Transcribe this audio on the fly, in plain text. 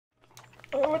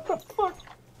Oh, what the fuck?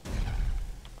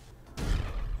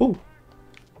 Ooh.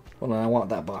 Hold on, I want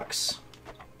that box.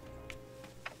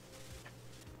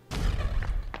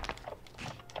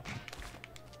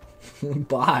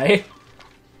 Bye.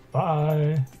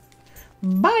 Bye.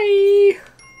 Bye.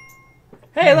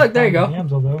 Hey, look, there you go.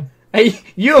 Damsel, though. Hey,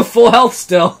 you have full health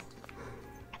still.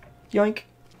 Yoink.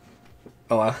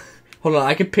 Oh, hold on.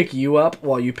 I can pick you up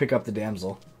while you pick up the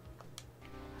damsel.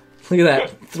 Look at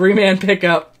that. 3-man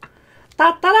pickup.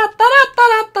 A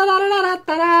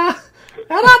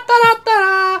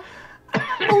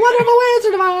wonderful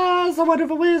Wizard of Oz. A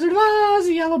wonderful Wizard of Oz.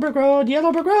 Yellow brick road.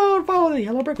 Yellow brick road. Follow the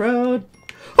yellow brick road.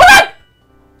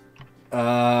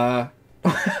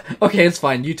 Okay, it's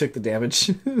fine. You took the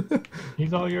damage.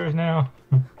 He's all yours now.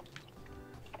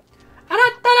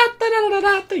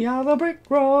 The yellow brick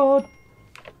road.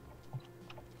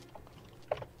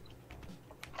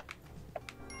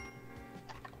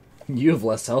 You have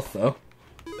less health, though.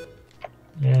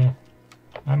 Yeah.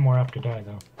 I'm more apt to die,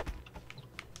 though.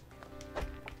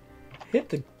 Hit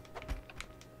the...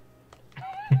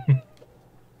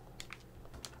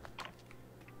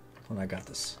 Oh, I got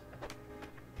this.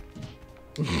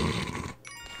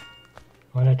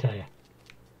 What'd I tell you?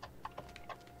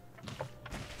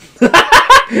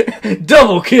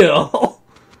 Double kill!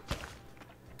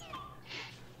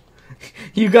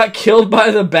 You got killed by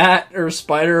the bat or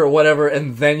spider or whatever,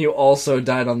 and then you also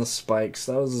died on the spikes.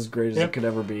 That was as great as it could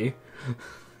ever be.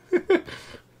 I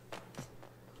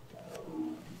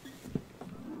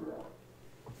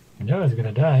knew I was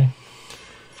gonna die.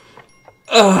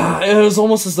 It was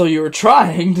almost as though you were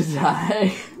trying to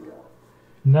die.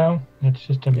 No, it's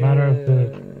just a matter of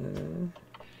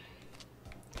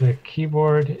the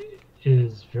keyboard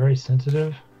is very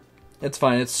sensitive. It's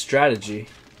fine, it's strategy.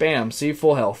 Bam, see,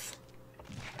 full health.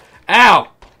 Ow!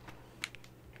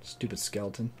 Stupid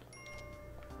skeleton.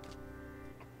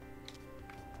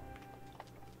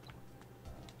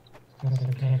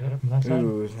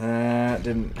 Ooh, that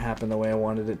didn't happen the way I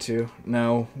wanted it to.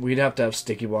 No, we'd have to have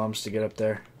sticky bombs to get up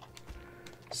there.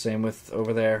 Same with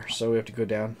over there, so we have to go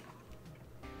down.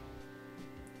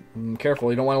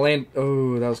 Careful, you don't want to land.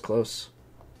 Oh, that was close.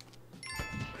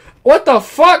 What the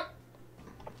fuck?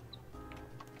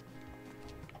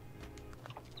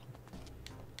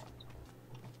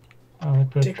 Oh, they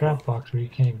put a trap box where you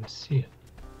can't even see it.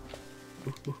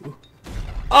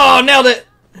 Oh, nailed it!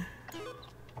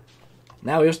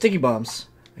 Now we have sticky bombs.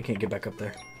 I can't get back up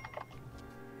there.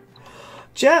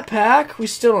 Jetpack? We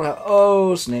still don't have...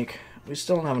 Oh, snake. We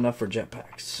still don't have enough for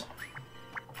jetpacks.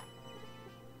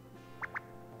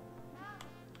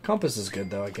 Compass is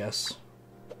good, though, I guess.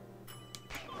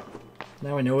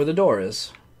 Now we know where the door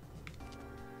is.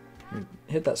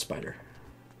 Hit that spider.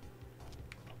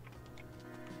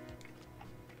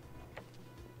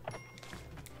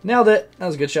 Nailed it! That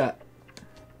was a good shot.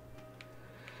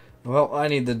 Well, I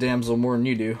need the damsel more than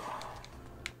you do.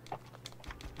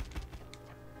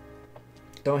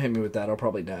 Don't hit me with that, I'll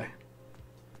probably die.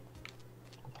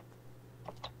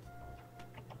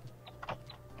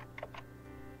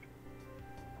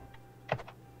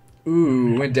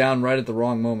 Ooh, went down right at the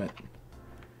wrong moment.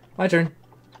 My turn.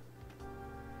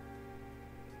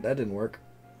 That didn't work.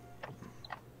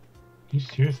 You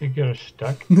seriously got her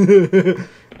stuck?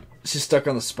 She's stuck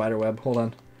on the spider web. Hold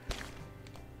on.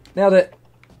 Nailed it.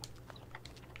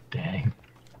 Dang.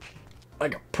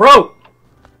 Like a pro!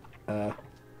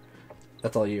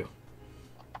 That's all you.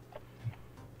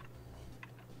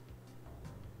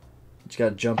 Just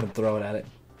gotta jump and throw it at it.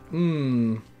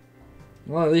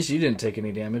 Well, at least you didn't take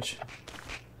any damage.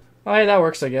 Oh, hey, that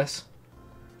works, I guess.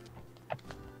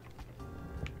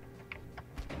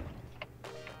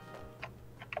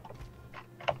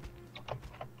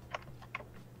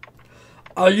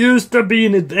 I used to be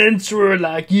an adventurer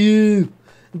like you,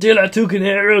 until I took an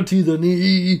arrow to the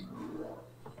knee.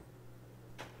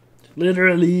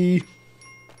 Literally.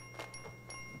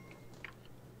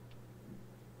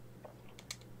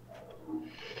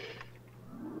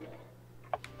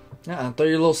 Throw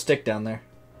your little stick down there.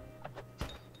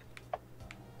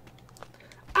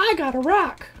 I got a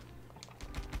rock.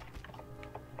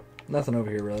 Nothing over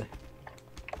here, really.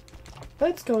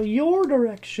 Let's go your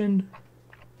direction.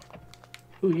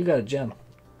 Ooh, you got a gem.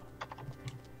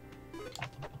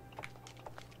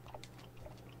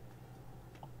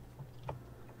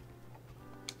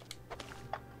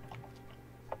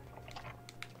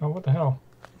 Oh, what the hell?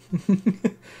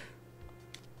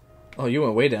 Oh, you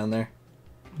went way down there.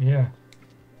 Yeah.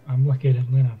 I'm lucky I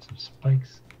didn't land on some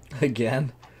spikes.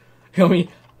 Again? I mean,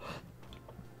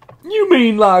 you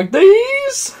mean like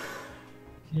these?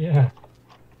 Yeah.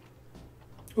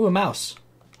 Ooh, a mouse.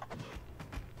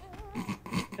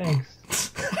 Thanks.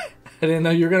 I didn't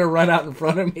know you were gonna run out in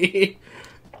front of me.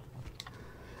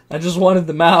 I just wanted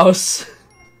the mouse.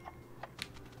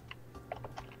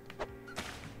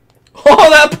 Oh,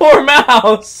 that poor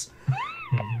mouse!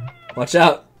 Watch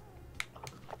out.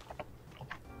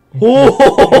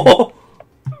 Oh!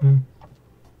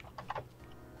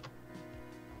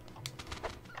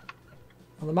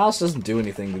 Well, the mouse doesn't do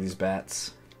anything to these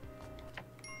bats.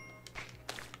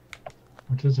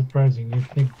 Which is surprising. You'd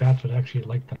think bats would actually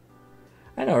like them.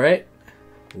 I know, right?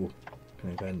 Ooh,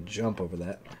 can I go ahead and jump over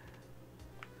that?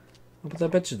 Oh, but I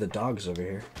bet you the dog's over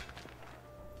here.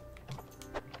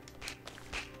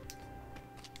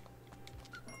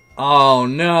 Oh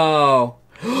no!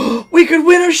 We could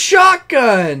win a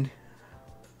shotgun!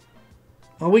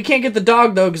 Oh, we can't get the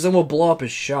dog though, because then we'll blow up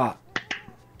his shot.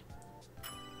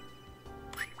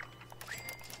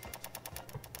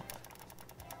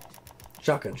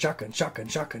 Shotgun, shotgun, shotgun,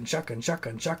 shotgun, shotgun,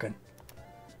 shotgun, shotgun.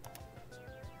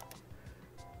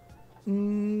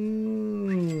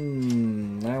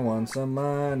 I want some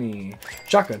money.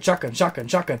 Shotgun, shotgun, shotgun,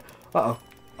 shotgun. Uh-oh.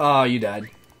 Oh, you died.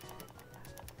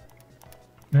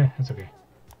 That's okay.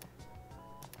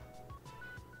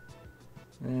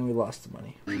 And we lost the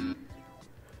money.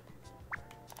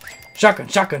 Shotgun,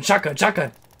 shotgun, shotgun,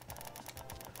 shotgun.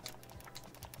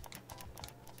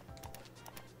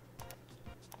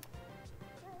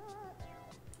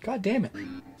 God damn it.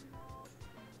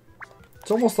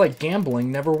 It's almost like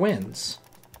gambling never wins.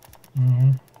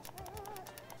 Mm-hmm.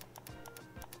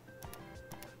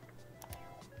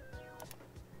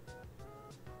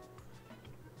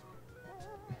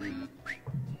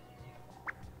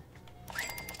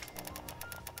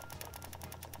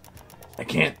 I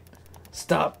can't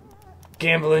stop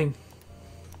gambling.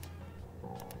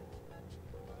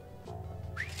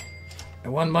 I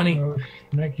want money. Oh,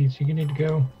 Nike, so you need to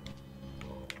go.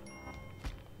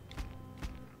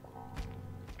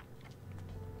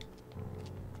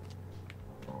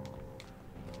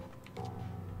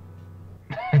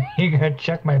 You gotta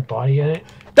check my body at it.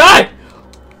 Die!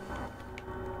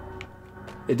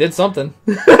 It did something.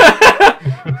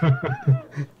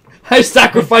 I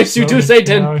sacrifice you to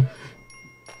Satan. Down.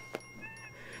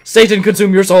 Satan,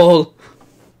 consume your soul.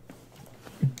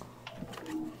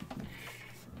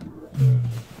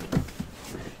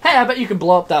 Hey, I bet you can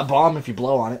blow up that bomb if you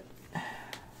blow on it.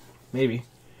 Maybe.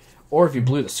 Or if you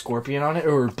blew the scorpion on it,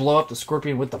 or blow up the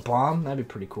scorpion with the bomb. That'd be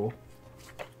pretty cool.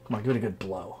 Come on, give it a good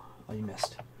blow. Oh, you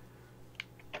missed.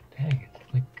 Dang,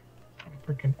 it's like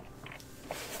freaking.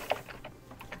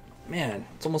 Man,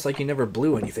 it's almost like you never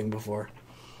blew anything before.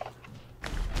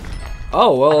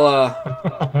 Oh, well,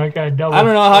 I got a double. I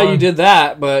don't know how you did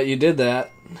that, but you did that.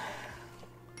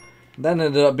 That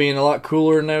ended up being a lot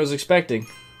cooler than I was expecting.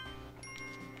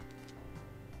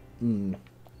 Woo!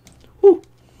 Ooh,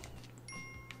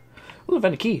 I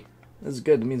found a key. This is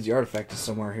good. It means the artifact is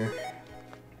somewhere here.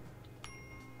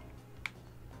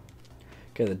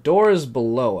 Okay, the door is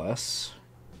below us.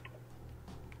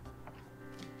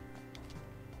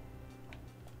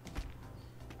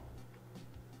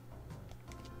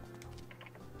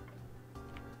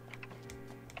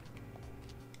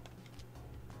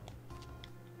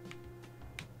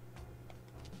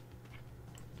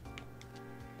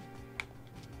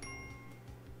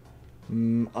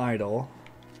 Idle.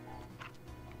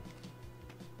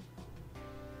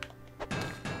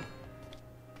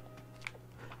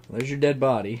 There's your dead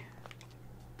body.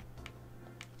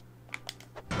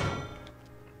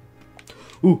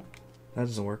 Ooh, that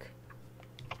doesn't work.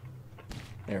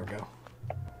 There we go.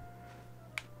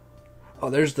 Oh,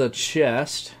 there's the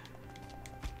chest.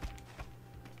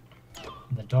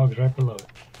 And the dog's right below it.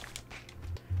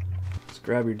 Let's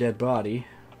grab your dead body.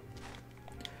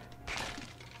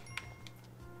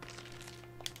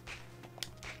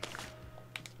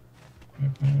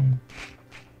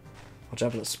 Watch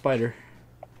out for the spider.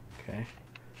 Okay.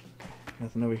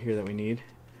 Nothing over here that we need.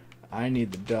 I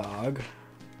need the dog.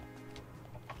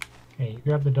 Okay, you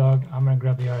grab the dog. I'm gonna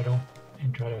grab the idol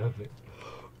and try to hoof it.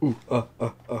 Ooh,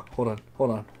 hold on.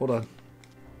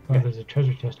 Oh, Okay. there's a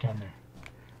treasure chest down there.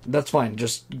 That's fine.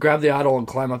 Just grab the idol and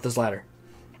climb up this ladder.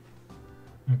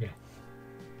 Okay.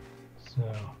 So.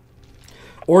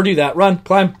 Or do that. Run,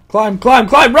 climb, run, climb!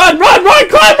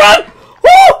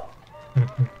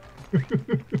 Woo!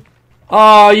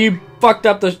 Oh, you fucked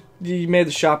up the... You made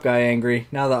the shop guy angry.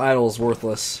 Now the idol is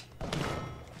worthless.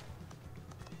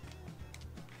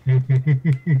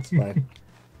 It's fine.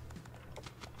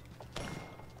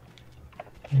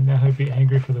 And now he'll be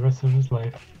angry for the rest of his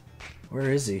life.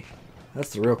 Where is he?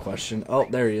 That's the real question. Oh,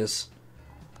 there he is.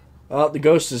 Oh, the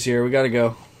ghost is here. We gotta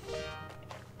go.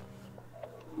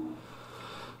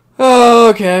 Oh,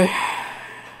 okay.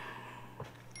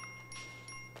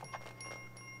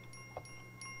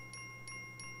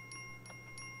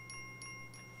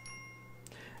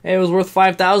 Hey, it was worth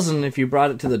 5,000 if you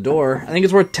brought it to the door. I think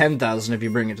it's worth 10,000 if you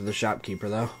bring it to the shopkeeper,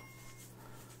 though.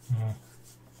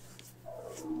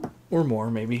 Or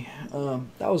more, maybe.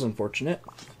 That was unfortunate.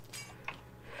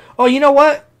 Oh, you know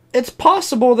what? It's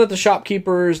possible that the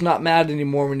shopkeeper is not mad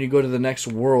anymore when you go to the next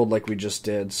world like we just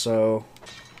did, so...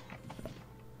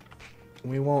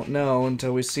 we won't know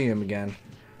until we see him again.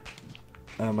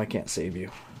 I can't save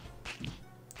you.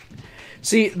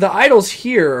 See, the idols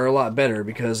here are a lot better,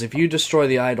 because if you destroy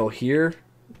the idol here,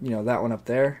 you know, that one up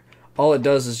there, all it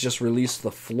does is just release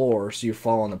the floor so you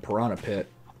fall in the piranha pit.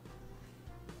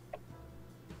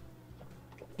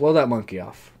 Blow that monkey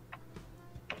off.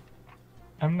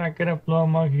 I'm not gonna blow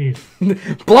monkeys.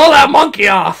 Blow that monkey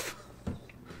off!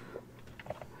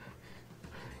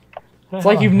 It's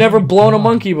like you've never blown a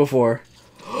monkey before.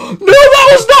 No, that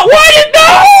was not... why did...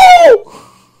 no!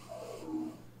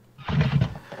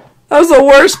 That was the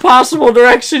worst possible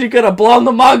direction you could have blown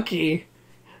the monkey.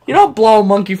 You don't blow a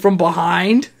monkey from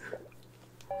behind.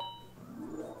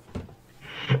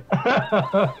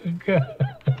 Oh.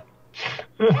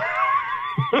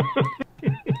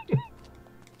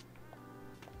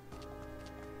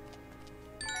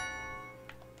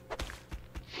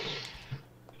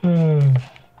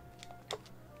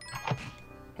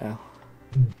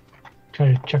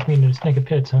 Try to chuck me into the snake of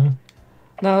pits, huh?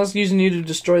 No, I was using you to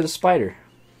destroy the spider.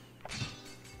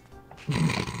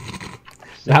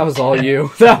 That was all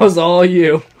you. That was all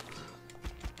you.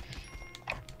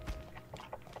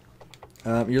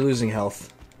 You're losing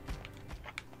health.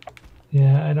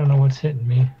 Yeah, I don't know what's hitting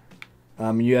me.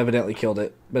 You evidently killed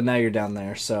it, but now you're down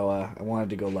there, so I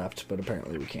wanted to go left, but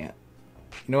apparently we can't.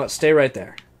 You know what? Stay right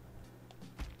there.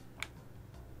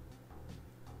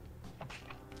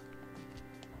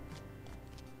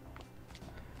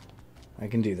 I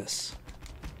can do this.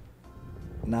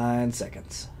 9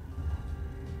 seconds.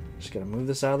 Just gotta move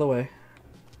this out of the way.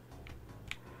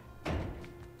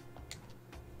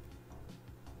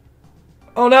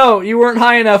 Oh no, you weren't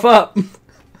high enough up.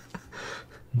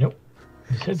 Nope.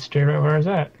 You said stay right where I was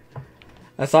at.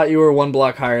 I thought you were 1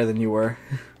 block higher than you were.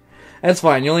 That's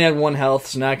fine, you only had 1 health,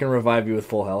 so now I can revive you with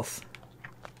full health.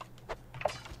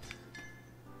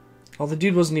 Oh, the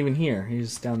dude wasn't even here. He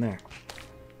was down there.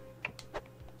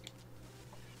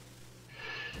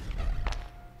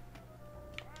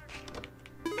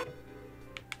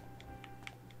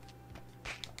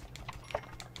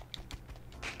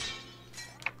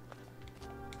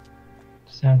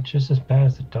 Sounds just as bad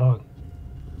as the dog.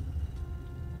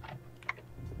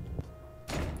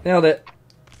 Nailed it.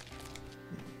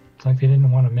 It's like they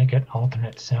didn't want to make it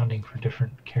alternate sounding for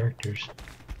different characters.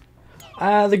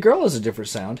 The girl has a different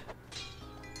sound.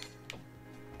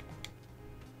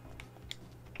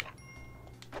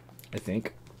 I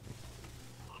think.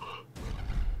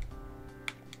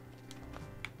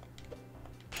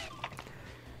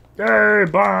 Yay,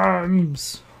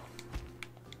 bombs!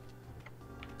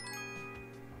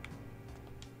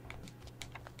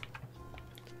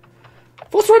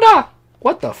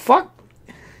 What the fuck?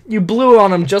 You blew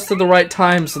on him just at the right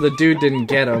time so the dude didn't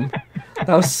get him. That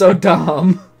was so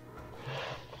dumb.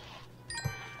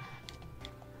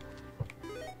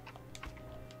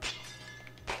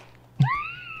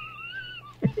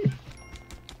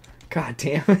 God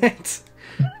damn it.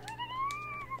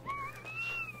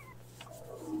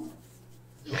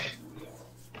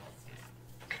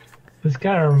 This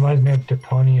kind of reminds me of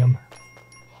Deponium.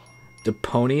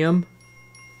 Deponium?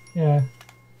 Yeah.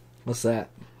 What's that?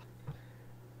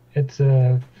 It's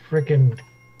a freaking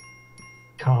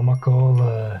comical,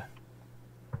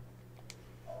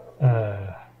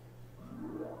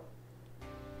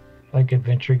 like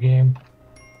adventure game.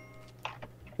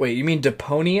 Wait, you mean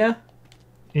Deponia?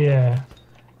 Yeah.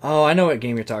 Oh, I know what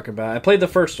game you're talking about. I played the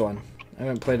first one. I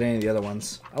haven't played any of the other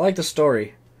ones. I like the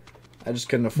story. I just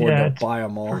couldn't afford to buy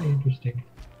them all. Pretty interesting.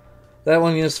 That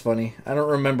one is funny. I don't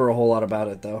remember a whole lot about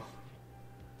it, though.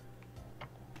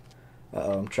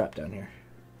 Uh-oh, I'm trapped down here.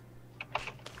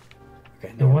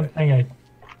 Okay, the one thing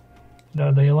the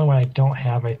only one I don't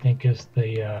have, I think, is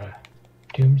the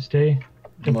Doomsday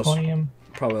Deponium.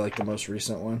 Probably like the most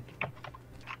recent one.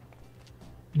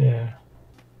 Yeah.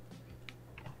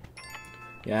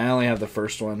 Yeah, I only have the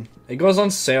first one. It goes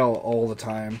on sale all the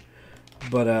time.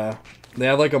 But, they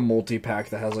have like a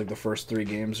multi-pack that has like the first 3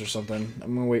 games or something.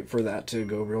 I'm gonna wait for that to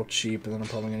go real cheap, and then I'm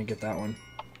probably gonna get that one.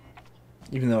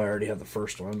 Even though I already have the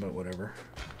first one, but whatever.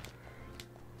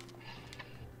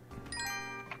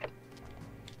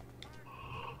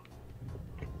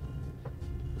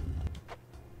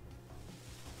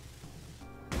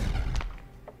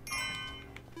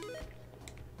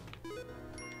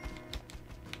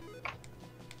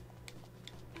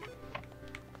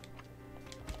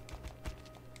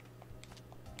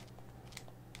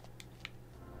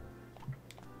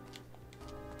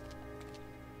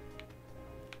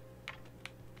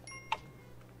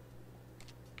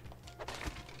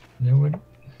 There would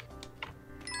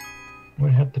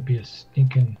have to be a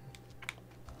stinking...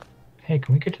 Hey,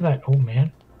 can we get to that old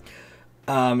man?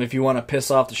 If you want to piss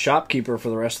off the shopkeeper for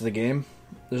the rest of the game.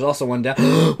 There's also one down.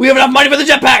 We have enough money for the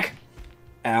jetpack!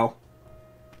 Ow.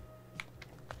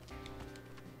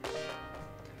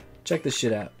 Check this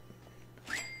shit out.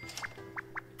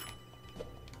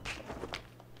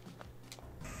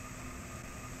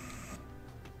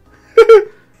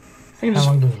 How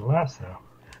long does it last, though?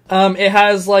 It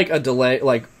has, like, a delay,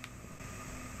 like...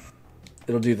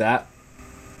 It'll do that.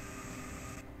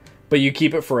 But you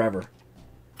keep it forever.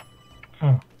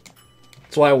 Oh.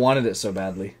 That's why I wanted it so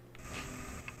badly.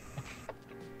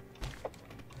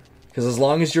 Because as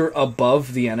long as you're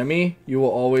above the enemy, you will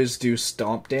always do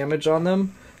stomp damage on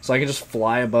them. So I can just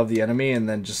fly above the enemy and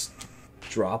then just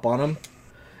drop on them.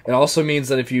 It also means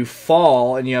that if you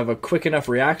fall and you have a quick enough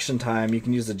reaction time, you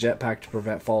can use the jetpack to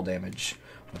prevent fall damage.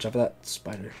 Watch out for that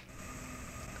spider.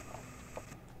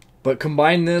 But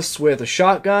combine this with a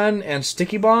shotgun and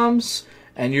sticky bombs,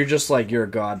 and you're just like, you're a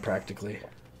god practically.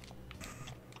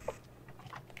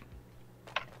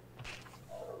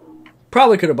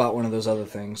 Probably could have bought one of those other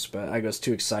things, but I was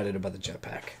too excited about the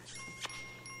jetpack.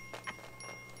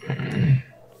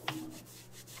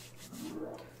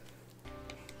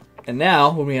 And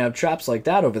now, when we have traps like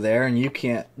that over there, and you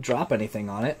can't drop anything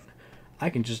on it, I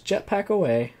can just jetpack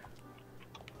away.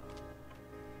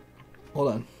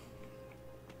 Hold on.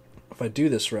 If I do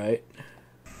this right...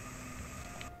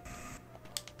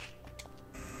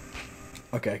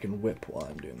 Okay, I can whip while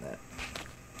I'm doing that.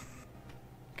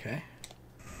 Okay.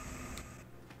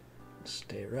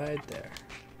 Stay right there.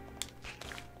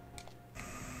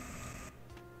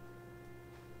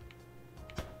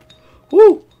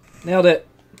 Woo! Nailed it.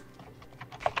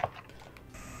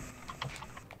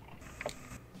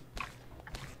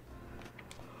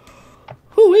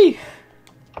 Hoo-wee!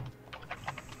 I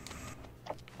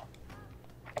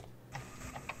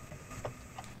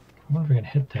wonder if I can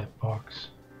hit that box.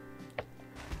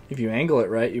 If you angle it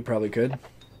right, you probably could.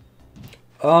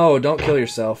 Oh, don't kill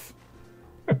yourself.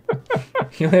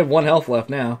 You only have 1 health left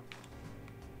now.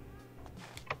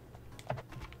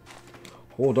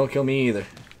 Oh, don't kill me either.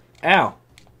 Ow!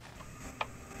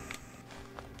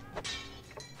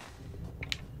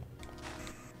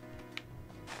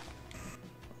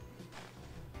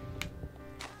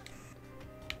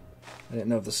 I didn't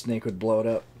know if the snake would blow it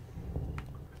up.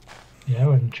 Yeah, I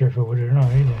wasn't sure if it would or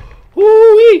not either.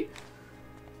 Woo-wee!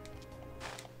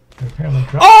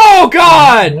 Oh,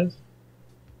 God!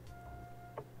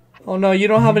 Oh, no, you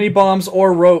don't have any bombs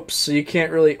or ropes, so you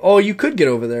can't really... Oh, you could get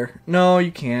over there. No,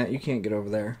 you can't. You can't get over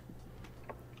there.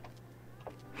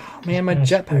 Oh, man, my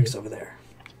jetpack's over there.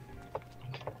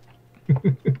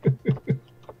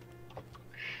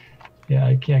 Yeah,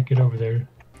 I can't get over there.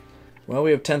 Well,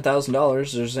 we have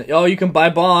 $10,000. There's oh, you can buy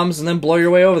bombs and then blow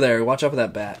your way over there. Watch out for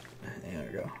that bat. There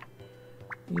we go.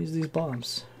 Use these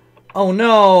bombs. Oh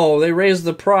no, they raised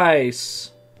the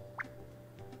price.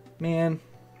 Man.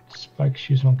 Spike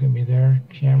shoes won't get me there.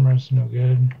 Camera's no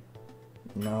good.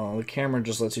 No, the camera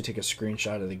just lets you take a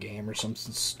screenshot of the game or some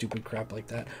stupid crap like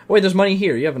that. Oh, wait, there's money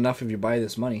here. You have enough if you buy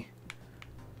this money.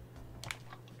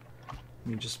 Let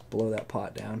me just blow that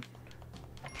pot down.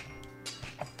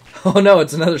 Oh no,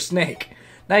 it's another snake.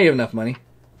 Now you have enough money.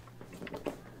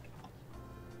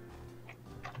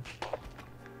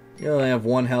 You only have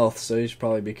 1 health, so you should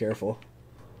probably be careful.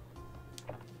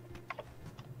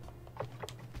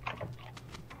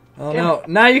 Oh no,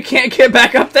 now you can't get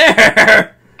back up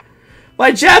there!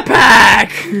 My jetpack!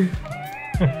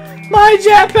 My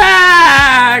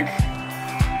jetpack!